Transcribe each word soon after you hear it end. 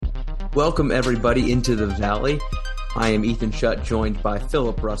Welcome, everybody, into the Valley. I am Ethan Schutt, joined by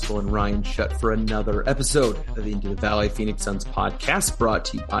Philip Russell and Ryan Schutt for another episode of the Into the Valley Phoenix Suns podcast, brought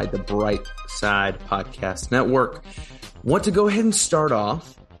to you by the Bright Side Podcast Network. Want to go ahead and start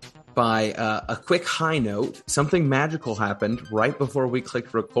off by a quick high note. Something magical happened right before we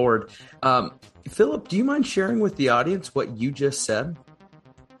clicked record. Philip, do you mind sharing with the audience what you just said?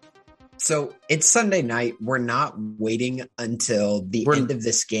 So it's Sunday night. We're not waiting until the end of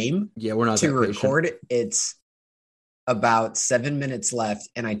this game we're not to record. It's about 7 minutes left.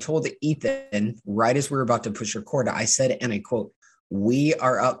 And I told Ethan right as we were about to push record, I said, and I quote, "We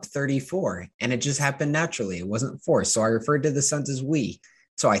are up 34." And it just happened naturally. It wasn't forced. So I referred to the Suns as we.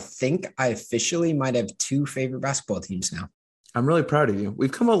 So I think I officially might have two favorite basketball teams now. I'm really proud of you.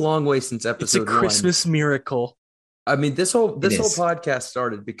 We've come a long way since episode 1. It's a Christmas miracle. I mean, this whole podcast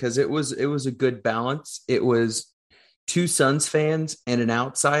started because it was a good balance. It was two Suns fans and an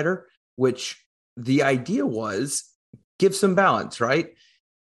outsider, which the idea was give some balance, right?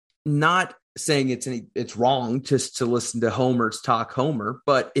 Not saying it's wrong just to listen to homers talk homer,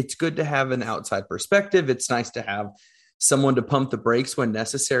 but it's good to have an outside perspective. It's nice to have someone to pump the brakes when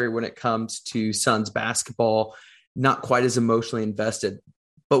necessary when it comes to Suns basketball, not quite as emotionally invested.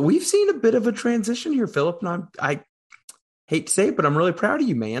 But we've seen a bit of a transition here, Philip, and I hate to say it, but I'm really proud of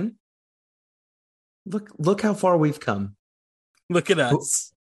you, man. Look how far we've come. Look at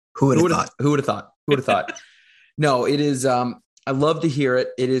us. Who would have thought? Who would have thought? Who would have thought? No, it is. I love to hear it.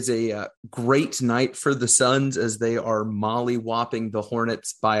 It is a great night for the Suns as they are molly-whopping the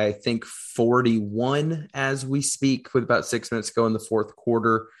Hornets by, I think, 41 as we speak, with about 6 minutes to go in the fourth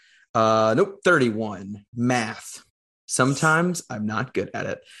quarter. 31. Math. Sometimes I'm not good at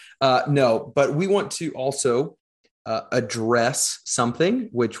it. No, but we want to also address something,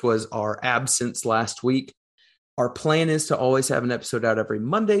 which was our absence last week. Our plan is to always have an episode out every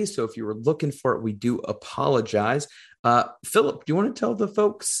Monday. So if you were looking for it, we do apologize. Philip, do you want to tell the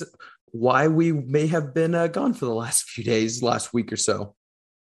folks why we may have been gone for the last few days, last week or so?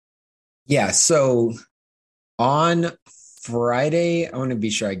 Yeah. So on Friday, I want to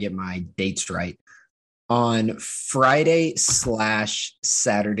be sure I get my dates right. On Friday /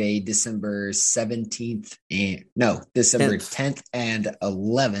 Saturday, December 10th and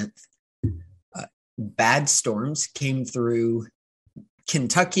 11th, bad storms came through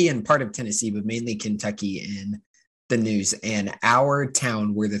Kentucky and part of Tennessee, but mainly Kentucky in the news. And our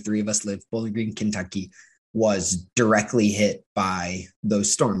town where the three of us live, Bowling Green, Kentucky, was directly hit by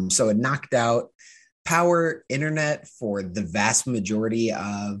those storms. So it knocked out power, internet for the vast majority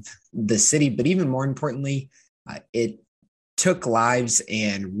of the city. But even more importantly, it took lives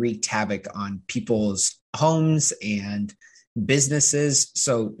and wreaked havoc on people's homes and businesses.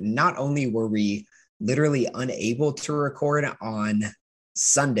 So not only were we literally unable to record on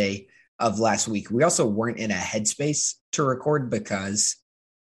Sunday of last week, we also weren't in a headspace to record because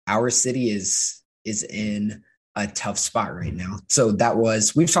our city is in a tough spot right now. So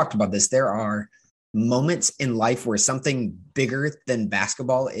we've talked about this. There are moments in life where something bigger than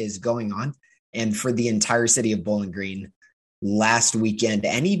basketball is going on. And for the entire city of Bowling Green last weekend,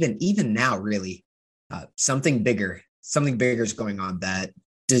 and even now, really, something bigger is going on that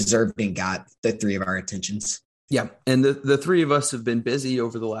deserved and got the three of our attentions. Yeah. And the three of us have been busy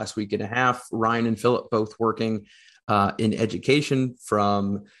over the last week and a half. Ryan and Philip both working in education,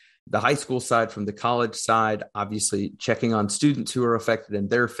 from the high school side, from the college side, obviously checking on students who are affected and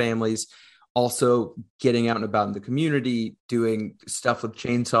their families. Also getting out and about in the community, doing stuff with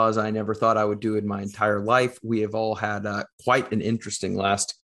chainsaws I never thought I would do in my entire life. We have all had quite an interesting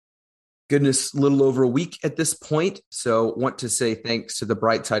little over a week at this point. So want to say thanks to the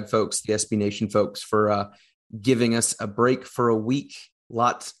Brightside folks, the SB Nation folks, for giving us a break for a week.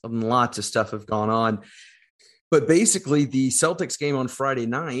 Lots and lots of stuff have gone on. But basically, the Celtics game on Friday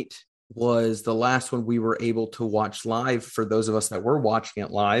night was the last one we were able to watch live. For those of us that were watching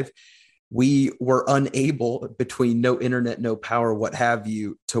it live, we were unable, between no internet, no power, what have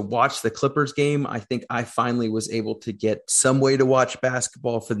you, to watch the Clippers game. I think I finally was able to get some way to watch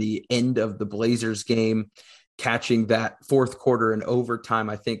basketball for the end of the Blazers game, catching that fourth quarter and overtime.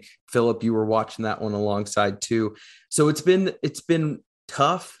 I think, Philip, you were watching that one alongside too. So it's been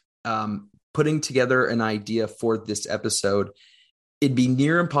tough putting together an idea for this episode. It'd be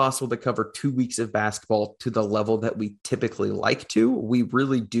near impossible to cover 2 weeks of basketball to the level that we typically like to. We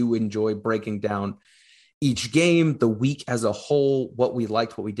really do enjoy breaking down each game, the week as a whole, what we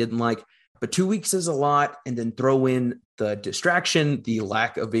liked, what we didn't like. But 2 weeks is a lot. And then throw in the distraction, the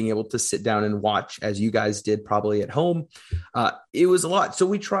lack of being able to sit down and watch, as you guys did probably at home. It was a lot. So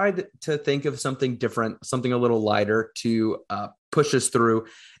we tried to think of something different, something a little lighter to push us through.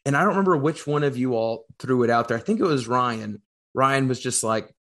 And I don't remember which one of you all threw it out there. I think it was Ryan. Ryan was just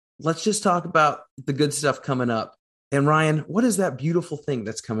like, let's just talk about the good stuff coming up. And Ryan, what is that beautiful thing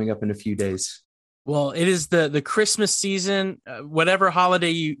that's coming up in a few days? Well, it is the Christmas season. Whatever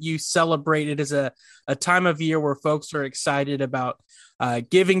holiday you celebrate, it is a time of year where folks are excited about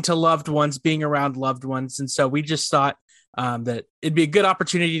giving to loved ones, being around loved ones. And so we just thought that it'd be a good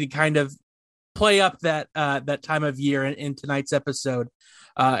opportunity to kind of play up that time of year in tonight's episode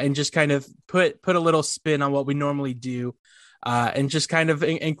and just kind of put a little spin on what we normally do and just kind of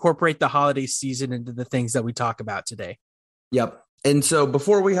incorporate the holiday season into the things that we talk about today. Yep. And so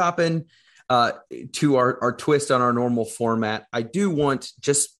before we hop in to our twist on our normal format, I do want,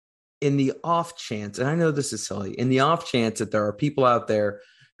 just in the off chance, and I know this is silly, in the off chance that there are people out there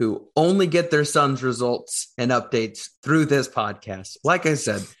who only get their Suns results and updates through this podcast. Like I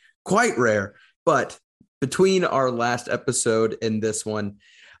said, quite rare, but between our last episode and this one,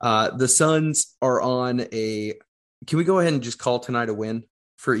 the Suns are on can we go ahead and just call tonight a win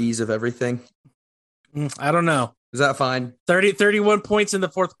for ease of everything? I don't know. Is that fine? 31 points in the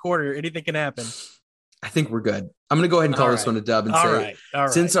fourth quarter. Anything can happen. I think we're good. I'm going to go ahead and call this one a dub and say,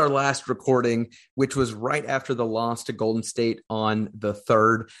 since our last recording, which was right after the loss to Golden State on the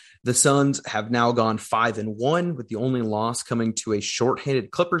 3rd, the Suns have now gone 5-1, with the only loss coming to a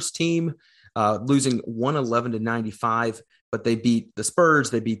shorthanded Clippers team, losing 111-95, but they beat the Spurs,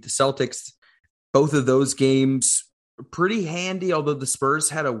 they beat the Celtics. Both of those games pretty handy, although the Spurs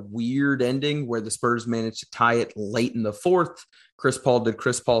had a weird ending where the Spurs managed to tie it late in the 4th. Chris Paul did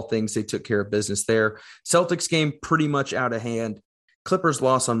Chris Paul things. They took care of business there. Celtics game pretty much out of hand. Clippers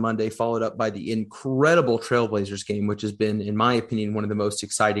loss on Monday, followed up by the incredible Trailblazers game, which has been, in my opinion, one of the most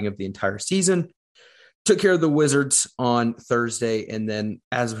exciting of the entire season. Took care of the Wizards on Thursday. And then,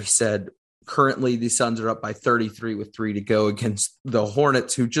 as we said, currently the Suns are up by 33 with 3 to go against the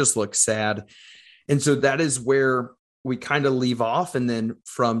Hornets, who just look sad. And so that is where we kind of leave off. And then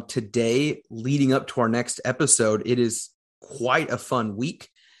from today leading up to our next episode, it is quite a fun week.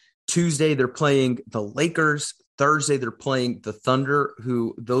 Tuesday, they're playing the Lakers. Thursday, they're playing the Thunder,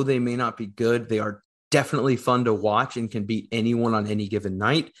 who, though they may not be good, they are definitely fun to watch and can beat anyone on any given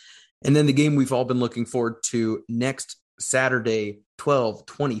night. And then the game we've all been looking forward to next Saturday,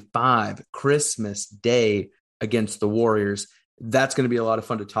 12/25, Christmas Day against the Warriors. That's going to be a lot of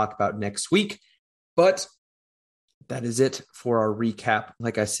fun to talk about next week. But that is it for our recap.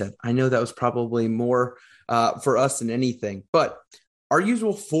 Like I said, I know that was probably more for us than anything, but our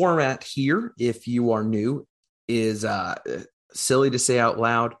usual format here, if you are new, is silly to say out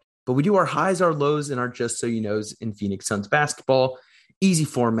loud, but we do our highs, our lows, and our just so you knows in Phoenix Suns basketball. Easy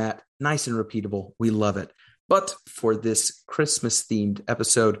format, nice and repeatable. We love it. But for this Christmas themed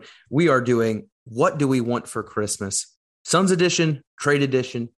episode, we are doing What Do We Want for Christmas? Suns edition, trade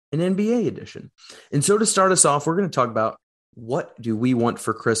edition, and NBA edition. And so to start us off, we're going to talk about what do we want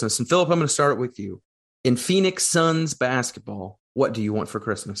for Christmas? And Philip, I'm going to start with you. In Phoenix Suns basketball, what do you want for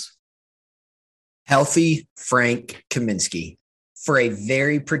Christmas? Healthy Frank Kaminsky, for a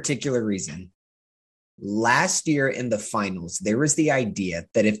very particular reason. Last year in the finals, there was the idea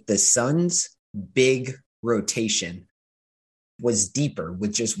that if the Suns' big rotation was deeper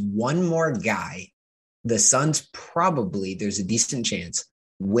with just one more guy, the Suns probably, there's a decent chance,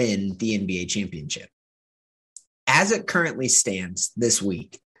 win the NBA championship. As it currently stands this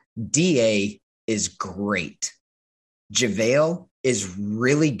week, DA is great. JaVale is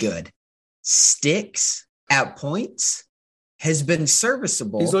really good. Sticks at points has been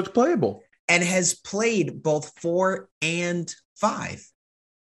serviceable. He's looked playable. And has played both 4 and 5.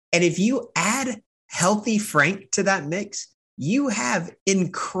 And if you add healthy Frank to that mix, you have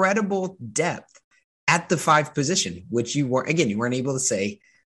incredible depth at the 5 position, which you weren't able to say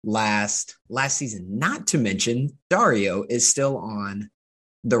last season. Not to mention Dario is still on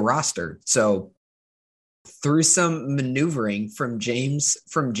the roster. So through some maneuvering from James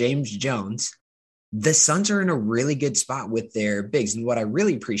Jones, the Suns are in a really good spot with their bigs. And what I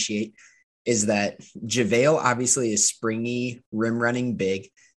really appreciate is that JaVale obviously is springy, rim running big,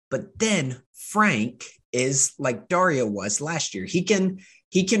 but then Frank is like Dario was last year. He can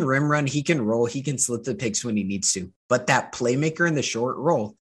rim run, he can roll, he can slip the picks when he needs to. But that playmaker in the short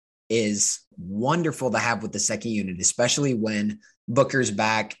roll is wonderful to have with the second unit, especially when Booker's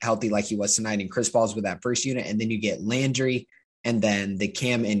back healthy like he was tonight and Chris Paul's with that first unit. And then you get Landry and then the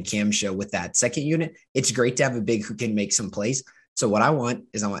Cam and Cam show with that second unit. It's great to have a big who can make some plays. So what I want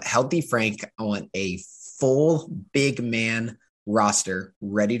healthy Frank. I want a full big man roster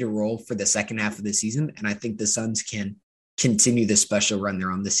ready to roll for the second half of the season. And I think the Suns can continue the special run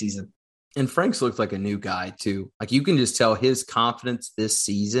they're on this season. And Frank's looked like a new guy too. Like you can just tell his confidence this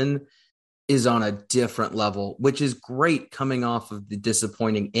season is on a different level, which is great coming off of the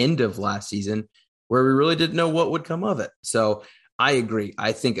disappointing end of last season where we really didn't know what would come of it. So I agree.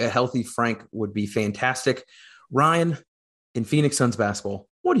 I think a healthy Frank would be fantastic. Ryan, in Phoenix Suns basketball,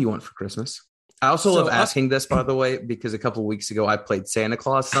 what do you want for Christmas? I also love asking this, by the way, because a couple of weeks ago I played Santa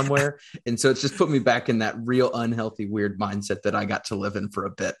Claus somewhere. And so it's just put me back in that real unhealthy, weird mindset that I got to live in for a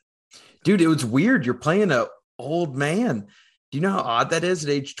bit. Dude, it was weird. You're playing a old man. Do you know how odd that is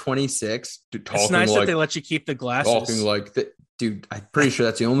at age 26? Dude, it's nice that they let you keep the glasses. Talking like that. Dude, I'm pretty sure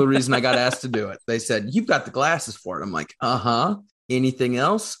that's the only reason I got asked to do it. They said, you've got the glasses for it. I'm like, uh-huh. Anything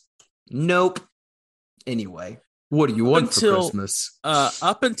else? Nope. Anyway, what do you want for Christmas?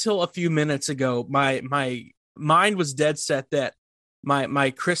 Up until a few minutes ago, my mind was dead set that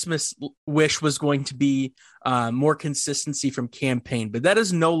my Christmas wish was going to be more consistency from campaign, but that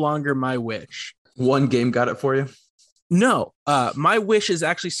is no longer my wish. One game got it for you? No, my wish is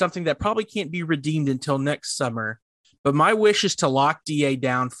actually something that probably can't be redeemed until next summer, but my wish is to lock DA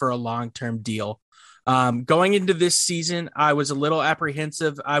down for a long-term deal. Going into this season, I was a little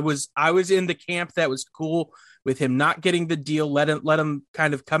apprehensive. I was in the camp that was cool with him not getting the deal. Let him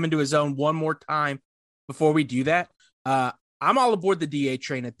kind of come into his own one more time before we do that. I'm all aboard the DA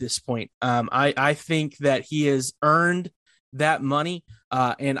train at this point. I think that he has earned that money,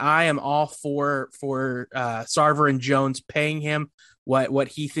 and I am all for Sarver and Jones paying him what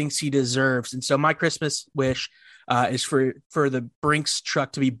he thinks he deserves. And so my Christmas wish is for the Brinks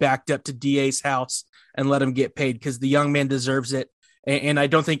truck to be backed up to DA's house and let him get paid, because the young man deserves it. And I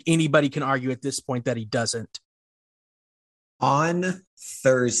don't think anybody can argue at this point that he doesn't. On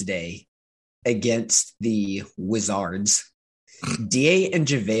Thursday against the Wizards, DA and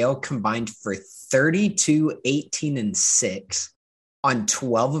JaVale combined for 32, 18, and 6 on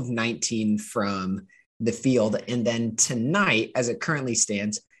 12 of 19 from the field. And then tonight, as it currently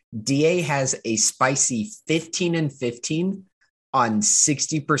stands, DA has a spicy 15 and 15 on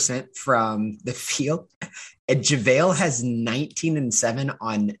 60% from the field. And JaVale has 19 and 7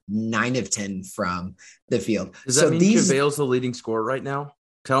 on 9 of 10 from the field. Does that mean JaVale's the leading scorer right now?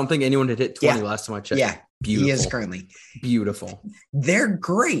 Because I don't think anyone had hit 20 last time I checked. Yeah, beautiful. He is currently. Beautiful. They're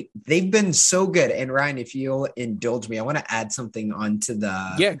great. They've been so good. And Ryan, if you'll indulge me, I want to add something onto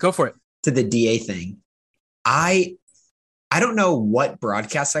the go for it. To the DA thing. I don't know what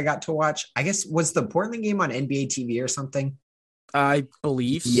broadcast I got to watch. I guess was the Portland game on NBA TV or something? I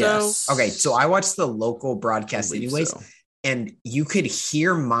believe yes. so. Okay, so I watched the local broadcast anyways, and you could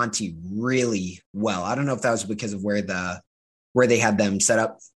hear Monty really well. I don't know if that was because of where they had them set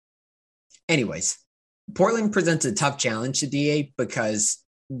up. Anyways, Portland presents a tough challenge to DA because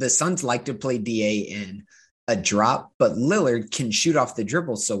the Suns like to play DA in a drop, but Lillard can shoot off the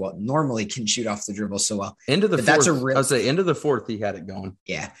dribble so well. Normally can shoot off the dribble so well. End of the fourth. I'll say end of the fourth, he had it going.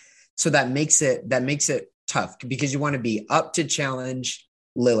 Yeah. So that makes it tough because you want to be up to challenge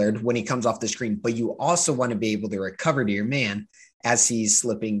Lillard when he comes off the screen, but you also want to be able to recover to your man as he's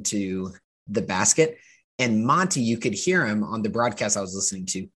slipping to the basket. And Monty, you could hear him on the broadcast I was listening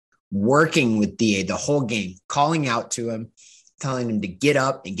to, working with DA the whole game, calling out to him, telling him to get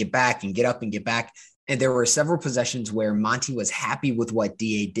up and get back and get up and get back. And there were several possessions where Monty was happy with what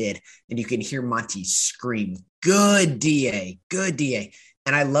DA did. And you can hear Monty scream, good DA, good DA.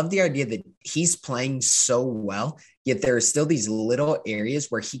 And I love the idea that he's playing so well, yet there are still these little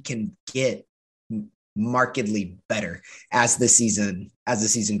areas where he can get markedly better as the season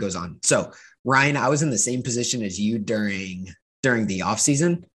goes on. So Ryan, I was in the same position as you during the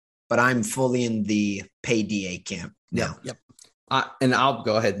offseason, but I'm fully in the pay DA camp now. Yep. And I'll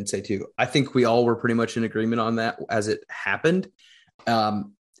go ahead and say too, I think we all were pretty much in agreement on that as it happened.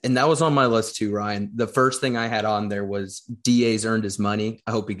 And that was on my list too, Ryan. The first thing I had on there was DA's earned his money.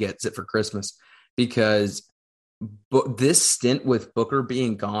 I hope he gets it for Christmas, because this stint with Booker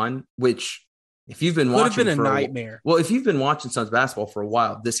being gone, which if you've been watching, would have been a nightmare. Well, if you've been watching Suns basketball for a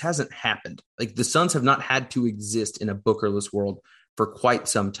while, this hasn't happened. Like the Suns have not had to exist in a Bookerless world for quite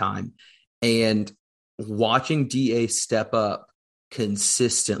some time. And watching DA step up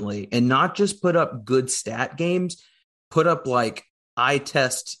consistently and not just put up good stat games, put up like eye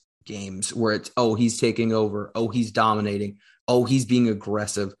test games where it's, oh, he's taking over. Oh, he's dominating. Oh, he's being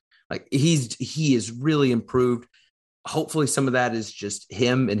aggressive. Like he is really improved. Hopefully some of that is just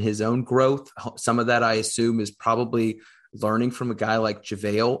him and his own growth. Some of that I assume is probably learning from a guy like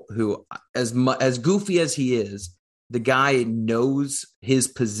JaVale, who as goofy as he is, the guy knows his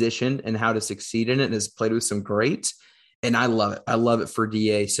position and how to succeed in it and has played with some greats. And I love it. I love it for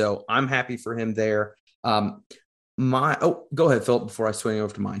DA. So I'm happy for him there. Go ahead, Philip, before I swing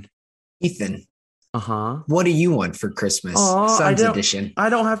over to mine. Ethan, Uh-huh. what do you want for Christmas? Oh, Suns edition. I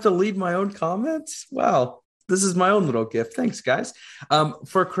don't have to lead my own comments. Wow. This is my own little gift. Thanks, guys.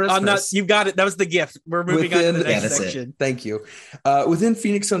 For Christmas. No, you got it. That was the gift. We're moving on to the next section. Thank you. Within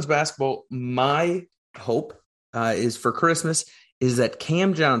Phoenix Suns basketball, my hope is for Christmas is that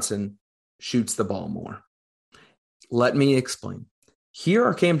Cam Johnson shoots the ball more. Let me explain. Here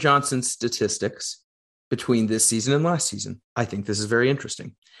are Cam Johnson's statistics between this season and last season. I think this is very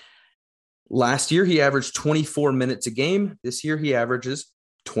interesting. Last year, he averaged 24 minutes a game. This year, he averages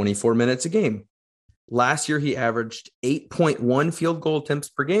 24 minutes a game. Last year, he averaged 8.1 field goal attempts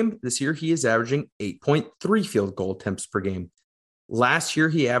per game. This year, he is averaging 8.3 field goal attempts per game. Last year,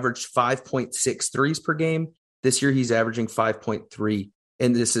 he averaged 5.6 threes per game. This year, he's averaging 5.3,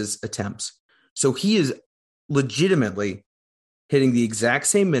 and this is attempts. So he is legitimately hitting the exact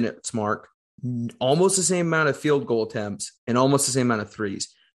same minutes mark, almost the same amount of field goal attempts, and almost the same amount of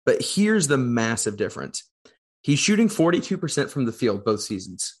threes. But here's the massive difference. He's shooting 42% from the field both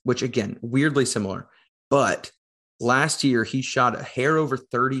seasons, which, again, weirdly similar. But last year, he shot a hair over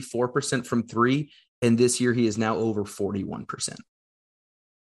 34% from three, and this year he is now over 41%.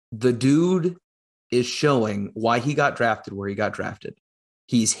 The dude is showing why he got drafted where he got drafted.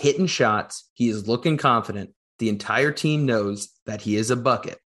 He's hitting shots. He is looking confident. The entire team knows that he is a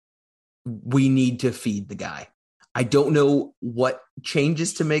bucket. We need to feed the guy. I don't know what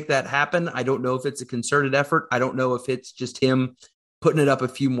changes to make that happen. I don't know if it's a concerted effort. I don't know if it's just him putting it up a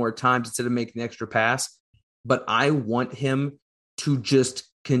few more times instead of making an extra pass. But I want him to just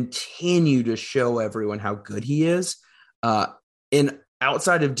continue to show everyone how good he is. And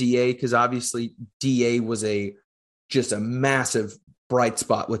outside of DA, because obviously DA was just a massive bright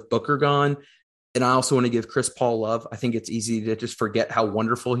spot with Booker gone. And I also want to give Chris Paul love. I think it's easy to just forget how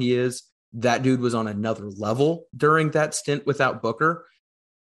wonderful he is. That dude was on another level during that stint without Booker.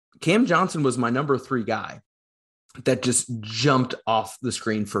 Cam Johnson was my number 3 guy that just jumped off the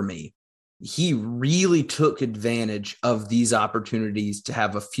screen for me. He really took advantage of these opportunities to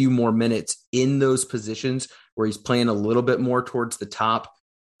have a few more minutes in those positions where he's playing a little bit more towards the top,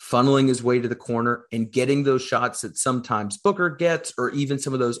 funneling his way to the corner and getting those shots that sometimes Booker gets, or even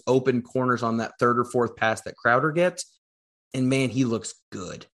some of those open corners on that third or fourth pass that Crowder gets. And man, he looks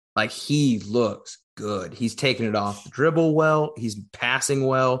good. Like, he looks good. He's taking it off the dribble well. He's passing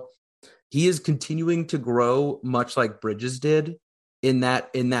well. He is continuing to grow much like Bridges did in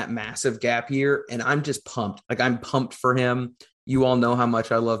that massive gap year. And I'm just pumped. Like, I'm pumped for him. You all know how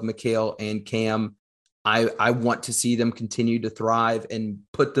much I love Mikal and Cam. I want to see them continue to thrive and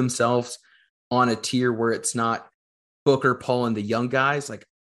put themselves on a tier where it's not Booker, Paul, and the young guys. Like,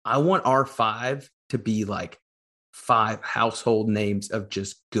 I want our 5 to be like 5 household names of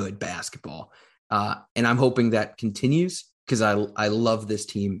just good basketball. And I'm hoping that continues because I love this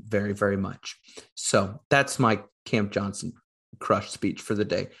team very, very much. So that's my Cam Johnson crush speech for the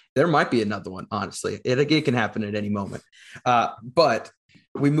day. There might be another one, honestly. It can happen at any moment. But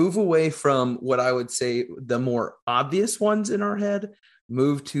we move away from what I would say the more obvious ones in our head,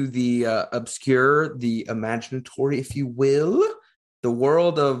 move to the obscure, the imaginatory, if you will, the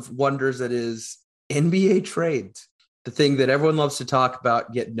world of wonders that is NBA trades, the thing that everyone loves to talk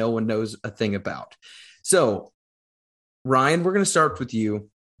about, yet no one knows a thing about. So, Ryan, we're going to start with you.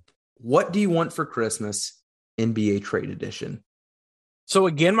 What do you want for Christmas, NBA trade edition? So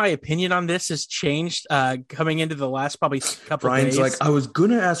again, my opinion on this has changed coming into the last probably couple of days. Ryan's like, I was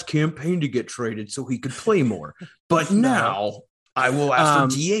going to ask Cam Payne to get traded so he could play more, but now I will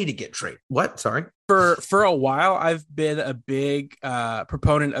ask for DA to get traded. What? Sorry. For a while, I've been a big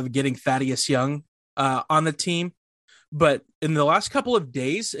proponent of getting Thaddeus Young on the team. But in the last couple of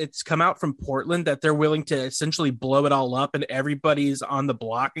days, it's come out from Portland that they're willing to essentially blow it all up and everybody's on the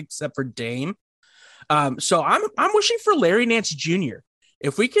block except for Dame. So I'm wishing for Larry Nance Jr.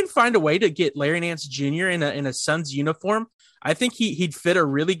 If we can find a way to get Larry Nance Jr. in a Suns uniform, I think he'd fit a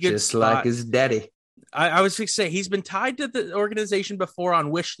really good just spot. like his daddy. I was going to say he's been tied to the organization before on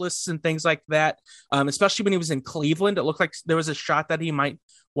wish lists and things like that, especially when he was in Cleveland. It looked like there was a shot that he might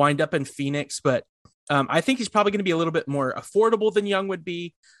wind up in Phoenix, but I think he's probably going to be a little bit more affordable than Young would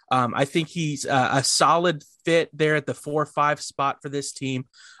be. I think he's a solid fit there at the 4-5 spot for this team.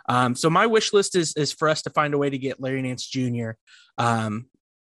 So my wish list is for us to find a way to get Larry Nance Jr.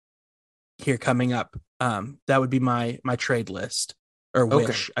 Here coming up. That would be my trade list, or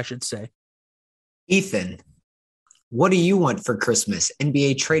wish, I should say. Ethan, what do you want for Christmas?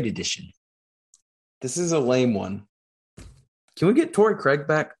 NBA trade edition. This is a lame one. Can we get Torrey Craig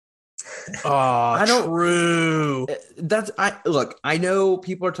back? True. I know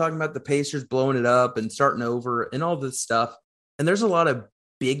people are talking about the Pacers blowing it up and starting over and all this stuff. And there's a lot of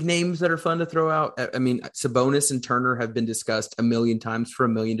big names that are fun to throw out. I mean, Sabonis and Turner have been discussed a million times for a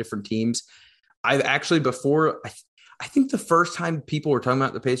million different teams. I've actually I think the first time people were talking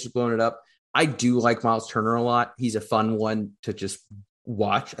about the Pacers blowing it up, I do like Miles Turner a lot. He's a fun one to just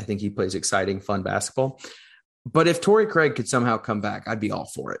watch. I think he plays exciting, fun basketball. But if Torrey Craig could somehow come back, I'd be all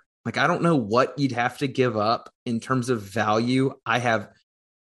for it. Like, I don't know what you'd have to give up in terms of value. I have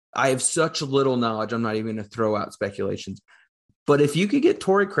such little knowledge. I'm not even going to throw out speculations. But if you could get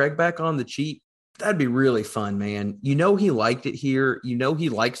Torrey Craig back on the cheap, that'd be really fun, man. You know, he liked it here. You know, he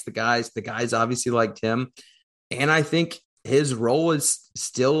likes the guys. The guys obviously liked him. And I think his role is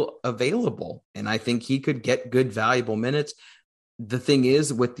still available. And I think he could get good, valuable minutes. The thing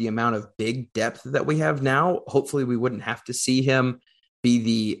is, with the amount of big depth that we have now, hopefully we wouldn't have to see him be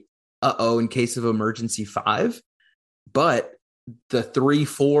the in case of emergency 5. But the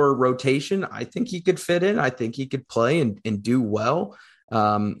 3-4 rotation, I think he could fit in. I think he could play and do well.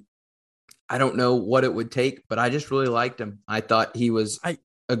 I don't know what it would take, but I just really liked him. I thought he was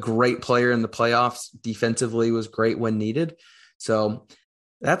a great player in the playoffs. Defensively was great when needed. So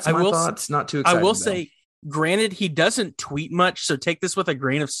that's my thoughts. Not too exciting. I will say, granted, he doesn't tweet much, so take this with a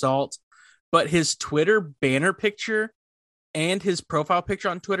grain of salt, but his Twitter banner picture and his profile picture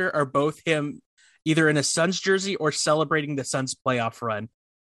on Twitter are both him either in a Suns jersey or celebrating the Suns playoff run.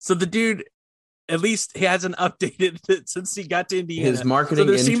 So the dude, at least he hasn't updated it since he got to Indiana. His marketing,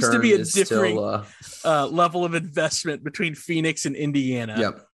 so there seems to be a differing level of investment between Phoenix and Indiana.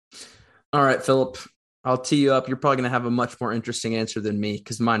 Yep. All right, Philip, I'll tee you up. You're probably going to have a much more interesting answer than me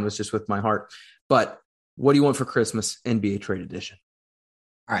because mine was just with my heart. But what do you want for Christmas, NBA Trade Edition?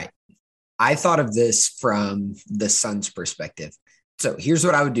 All right. I thought of this from the Suns perspective. So here's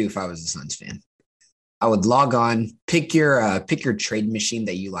what I would do if I was a Suns fan. I would log on, pick your trade machine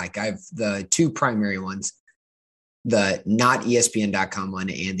that you like. I have the two primary ones, the not ESPN.com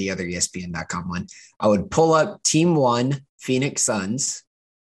one and the other ESPN.com one. I would pull up Team 1, Phoenix Suns,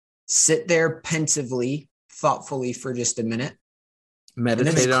 sit there pensively, thoughtfully for just a minute.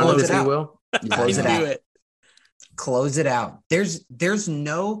 Meditate on it, if you will. Close it out. Close it out. There's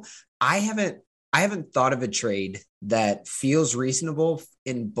no, I haven't thought of a trade that feels reasonable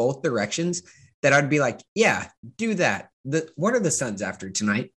in both directions that I'd be like, yeah, do that. What are the Suns after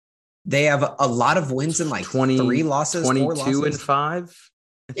tonight? They have a lot of wins and like 3 losses, 22 and 5.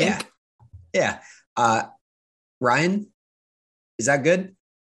 I think. Yeah. Ryan, is that good?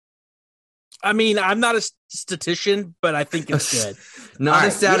 I mean, I'm not a statistician, but I think it's good. Not a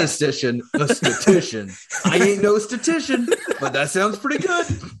statistician, a statistician. I ain't no statistician, but that sounds pretty good.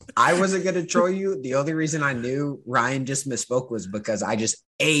 I wasn't going to troll you. The only reason I knew Ryan just misspoke was because I just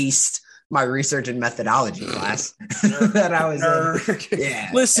aced my research and methodology class that I was in.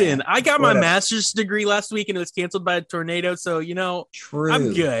 Yeah. Listen, I got my master's degree last week and it was canceled by a tornado. So, True.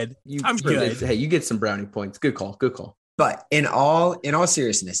 I'm good. I'm good. Hey, you get some brownie points. Good call. Good call. But in all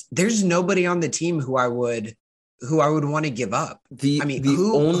seriousness, there's nobody on the team who I would want to give up. I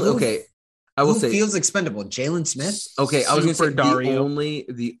will say feels expendable. Jalen Smith. Okay, I was going to say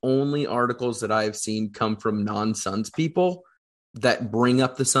the only articles that I have seen come from non-Suns people that bring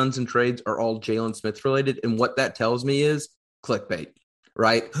up the Suns and trades are all Jalen Smith related, and what that tells me is clickbait,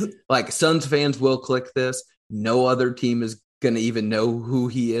 right? Like Suns fans will click this. No other team is going to even know who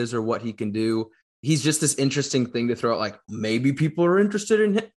he is or what he can do. He's just this interesting thing to throw out. Like maybe people are interested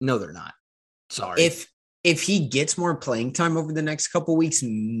in him. No, they're not. Sorry. If he gets more playing time over the next couple weeks,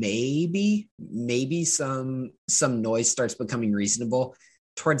 maybe some noise starts becoming reasonable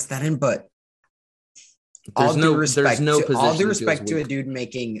towards that end. But all due respect to a dude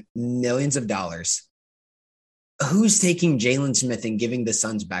making millions of dollars, who's taking Jalen Smith and giving the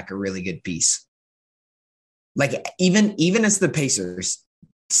Suns back a really good piece? Like even as the Pacers,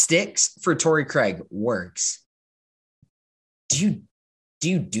 sticks for Torrey Craig works. Do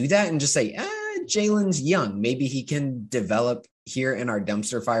you do that and just say, Jalen's young, maybe he can develop here in our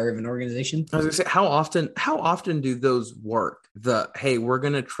dumpster fire of an organization? I was gonna say, how often do those work? Hey, we're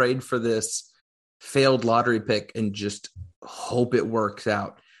gonna trade for this failed lottery pick and just hope it works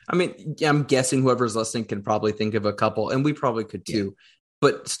out. I mean, I'm guessing whoever's listening can probably think of a couple, and we probably could too,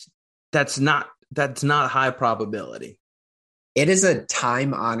 but that's not high probability. It is a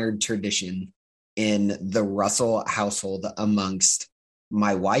time-honored tradition in the Russell household amongst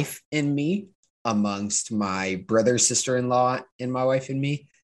my wife and me, amongst my brother, sister-in-law, and my wife and me,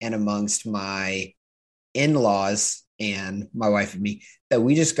 and amongst my in-laws and my wife and me, that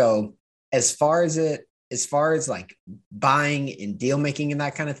we just go, as far as like buying and deal making and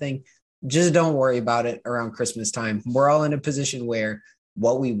that kind of thing, just don't worry about it around Christmas time. We're all in a position where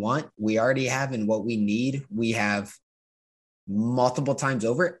what we want, we already have, and what we need, we have multiple times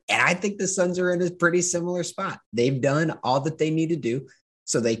over. And I think the Suns are in a pretty similar spot. They've done all that they need to do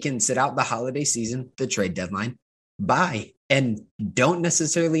so they can sit out the holiday season, the trade deadline, buy, and don't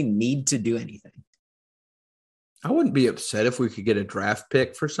necessarily need to do anything. I wouldn't be upset if we could get a draft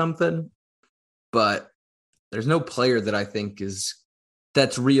pick for something, but there's no player that I think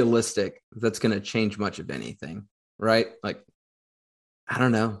that's realistic that's going to change much of anything, right? Like, I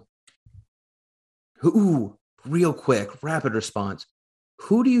don't know. Ooh, real quick, rapid response.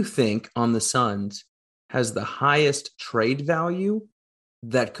 Who do you think on the Suns has the highest trade value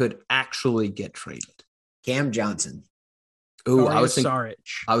that could actually get traded? Cam Johnson. Ooh, I was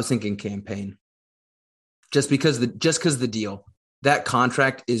thinking campaign. Just because the deal. That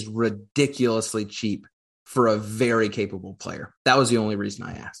contract is ridiculously cheap for a very capable player. That was the only reason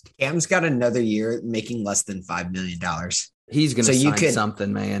I asked. Cam's got another year making less than $5 million. He's going to sign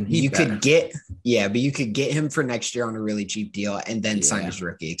something, man. You could get him for next year on a really cheap deal and then sign his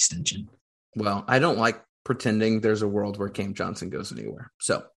rookie extension. Well, I don't like pretending there's a world where Cam Johnson goes anywhere.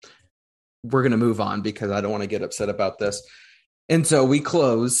 So we're going to move on because I don't want to get upset about this. And so we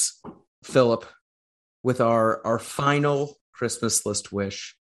close, Philip, with our final Christmas list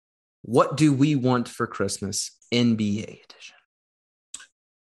wish. What do we want for Christmas, NBA edition?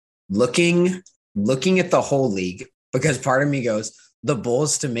 Looking at the whole league, because part of me goes, the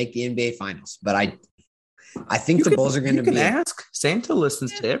Bulls to make the NBA Finals. But I think the Bulls are going to be. Ask. Santa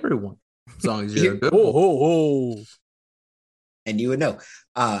listens to everyone as long as you're good. And you would know.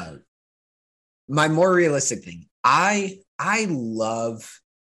 My more realistic thing, I love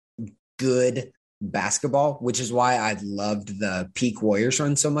good basketball, which is why I loved the peak Warriors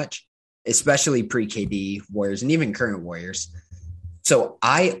run so much, especially pre-KD Warriors and even current Warriors. So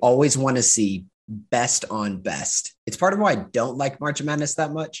I always want to see best on best. It's part of why I don't like March Madness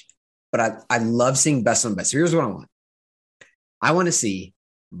that much, but I love seeing best on best. So here's what I want. I want to see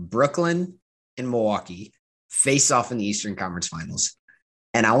Brooklyn and Milwaukee face off in the Eastern Conference Finals.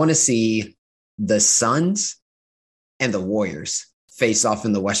 And I want to see the Suns and the Warriors face off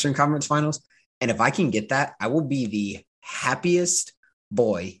in the Western Conference Finals. And if I can get that, I will be the happiest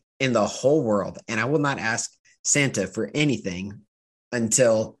boy in the whole world. And I will not ask Santa for anything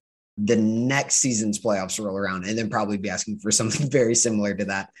until the next season's playoffs roll around, and then probably be asking for something very similar to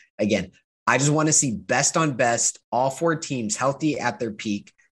that again. I just want to see best on best, all four teams healthy at their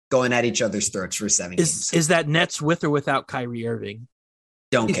peak, going at each other's throats for 7 games. Is that Nets with or without Kyrie Irving?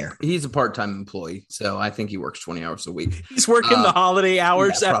 Don't care. He's a part-time employee, so I think he works 20 hours a week. He's working the holiday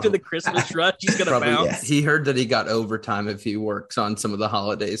hours after the Christmas rush. He's going to bounce. Yeah. He heard that he got overtime if he works on some of the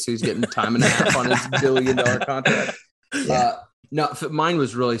holidays, so he's getting time and a half on his $1 billion contract. Yeah. No, mine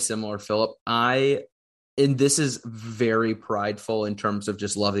was really similar, Philip. And this is very prideful in terms of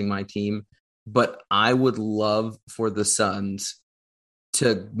just loving my team, but I would love for the Suns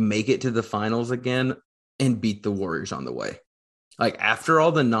to make it to the finals again and beat the Warriors on the way. Like, after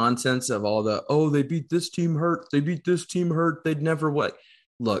all the nonsense of all they beat this team hurt, they'd never win.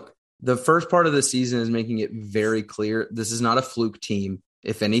 Look, the first part of the season is making it very clear this is not a fluke team.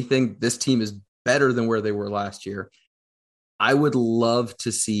 If anything, this team is better than where they were last year. I would love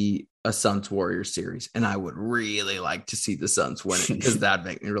to see a Suns Warriors series, and I would really like to see the Suns win it because that'd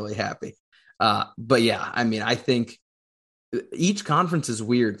make me really happy. But yeah, I mean, I think each conference is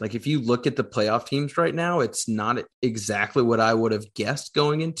weird. Like, if you look at the playoff teams right now, it's not exactly what I would have guessed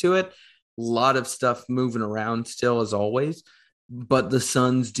going into it. A lot of stuff moving around still, as always, but the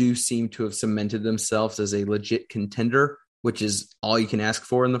Suns do seem to have cemented themselves as a legit contender, which is all you can ask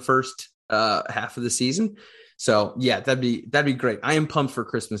for in the first half of the season. So yeah, that'd be great. I am pumped for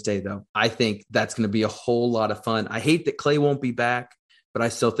Christmas Day, though. I think that's going to be a whole lot of fun. I hate that Klay won't be back, but I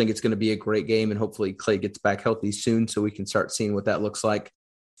still think it's going to be a great game, and hopefully Klay gets back healthy soon so we can start seeing what that looks like.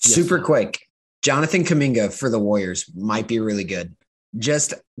 Super quick. Jonathan Kuminga for the Warriors might be really good.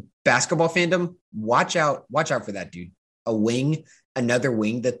 Just basketball fandom, watch out for that dude. Another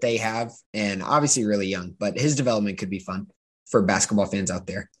wing that they have, and obviously really young, but his development could be fun for basketball fans out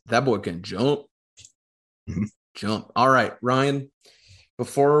there. That boy can jump. Jump. All right, Ryan,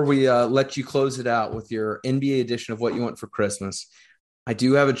 before we let you close it out with your NBA edition of What You Want for Christmas, I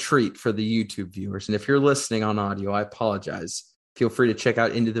do have a treat for the YouTube viewers. And if you're listening on audio, I apologize. Feel free to check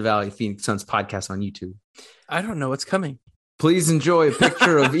out Into the Valley Phoenix Suns podcast on YouTube. I don't know what's coming. Please enjoy a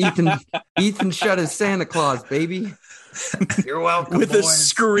picture of Ethan Shutt as Santa Claus, baby. You're welcome. With boys. A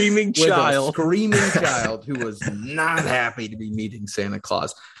screaming child. Who was not happy to be meeting Santa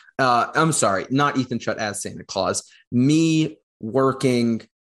Claus. I'm sorry, not Ethan Shutt as Santa Claus. Me working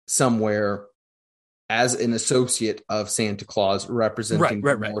somewhere as an associate of Santa Claus representing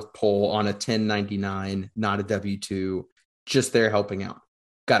the North Pole on a 1099, not a W-2, just there helping out.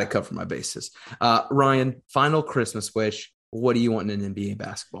 Got to cover my bases. Ryan, final Christmas wish. What do you want in NBA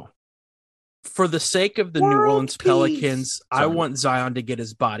basketball? For the sake of the New Orleans Pelicans, I want Zion to get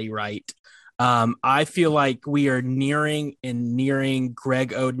his body right. I feel like we are nearing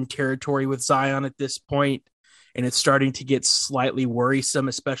Greg Oden territory with Zion at this point, and it's starting to get slightly worrisome,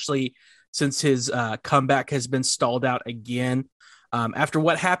 especially since his comeback has been stalled out again. After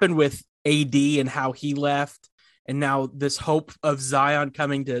what happened with AD and how he left, and now this hope of Zion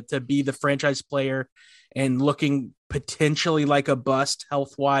coming to be the franchise player and looking potentially like a bust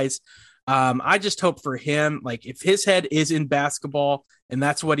health-wise. I just hope for him, like if his head is in basketball and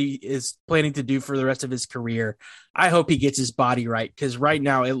that's what he is planning to do for the rest of his career, I hope he gets his body right, because right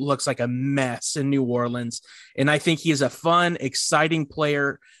now it looks like a mess in New Orleans. And I think he is a fun, exciting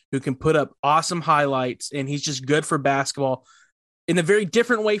player who can put up awesome highlights, and he's just good for basketball. In a very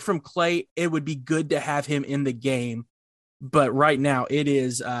different way from Klay, it would be good to have him in the game. But right now it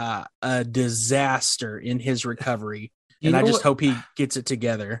is a disaster in his recovery. And I just hope he gets it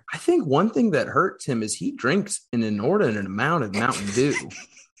together. I think one thing that hurts him is he drinks an inordinate amount of Mountain Dew.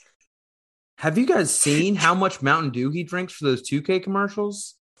 Have you guys seen how much Mountain Dew he drinks for those 2K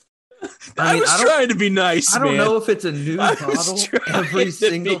commercials? I was trying to be nice. I don't know if it's a new bottle every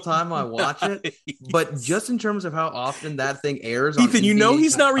single time I watch it, but just in terms of how often that thing airs, Ethan, you know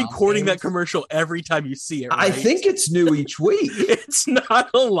he's not recording that commercial every time you see it. Right? I think it's new each week. It's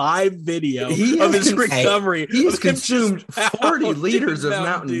not a live video of his recovery. He's consumed 40 liters of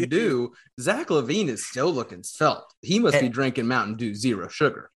Mountain Dew. Zach LaVine is still looking svelte. He must be drinking Mountain Dew zero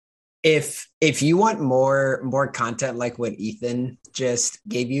sugar. If you want more content like what Ethan just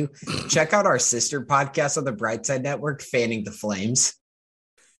gave you, check out our sister podcast on the Brightside Network, Fanning the Flames.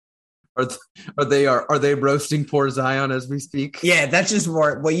 Are they roasting poor Zion as we speak? Yeah, that's just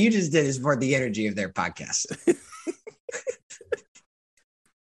more what you just did is more the energy of their podcast.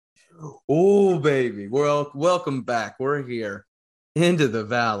 Oh baby, well, welcome back. We're here into the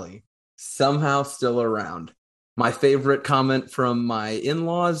valley, somehow still around. My favorite comment from my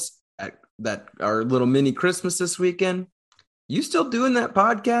in-laws that our little mini Christmas this weekend. You still doing that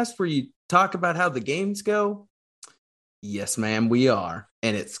podcast where you talk about how the games go? Yes, ma'am, we are.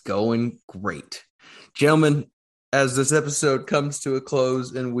 And it's going great. Gentlemen, as this episode comes to a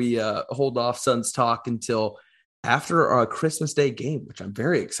close and we hold off Suns talk until after our Christmas Day game, which I'm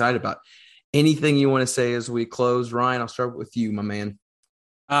very excited about. Anything you want to say as we close? Ryan, I'll start with you, my man.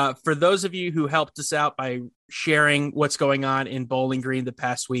 For those of you who helped us out by sharing what's going on in Bowling Green the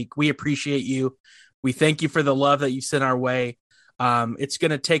past week, we appreciate you. We thank you for the love that you sent our way. It's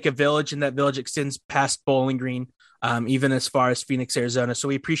going to take a village, and that village extends past Bowling Green, even as far as Phoenix, Arizona. So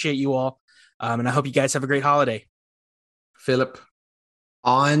we appreciate you all, and I hope you guys have a great holiday. Philip?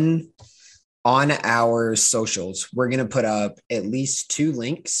 On our socials, we're going to put up at least 2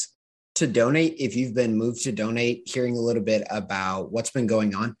 links to donate if you've been moved to donate, hearing a little bit about what's been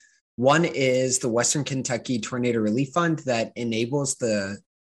going on. One is the Western Kentucky Tornado Relief Fund that enables the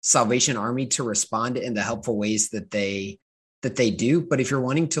Salvation Army to respond in the helpful ways that they do. But if you're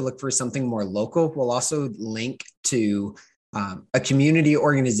wanting to look for something more local, we'll also link to a community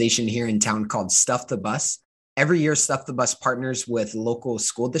organization here in town called Stuff the Bus. Every year, Stuff the Bus partners with local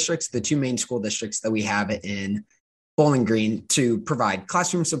school districts, the 2 main school districts that we have in Bowling Green, to provide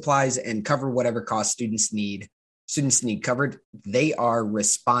classroom supplies and cover whatever costs students need covered. They are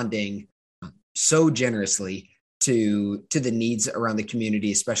responding so generously to the needs around the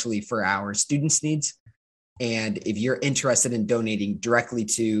community, especially for our students' needs. And if you're interested in donating directly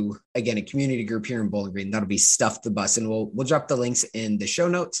to, again, a community group here in Bowling Green, that'll be Stuff the Bus. And we'll drop the links in the show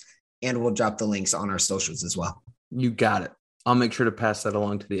notes, and we'll drop the links on our socials as well. You got it. I'll make sure to pass that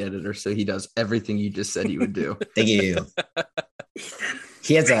along to the editor so he does everything you just said he would do. Thank you.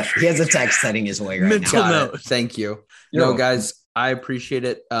 He has a text heading his way right now. Thank you. Guys, I appreciate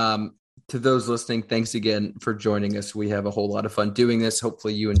it. To those listening, thanks again for joining us. We have a whole lot of fun doing this.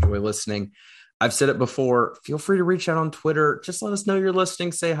 Hopefully you enjoy listening. I've said it before. Feel free to reach out on Twitter. Just let us know you're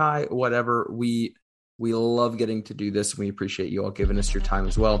listening. Say hi, whatever. We love getting to do this, and we appreciate you all giving us your time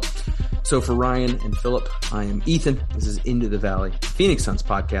as well. So for Ryan and Philip, I am Ethan. This is Into the Valley, Phoenix Suns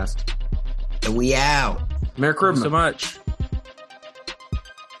podcast. And we out. Merry Christmas. Thank you so much.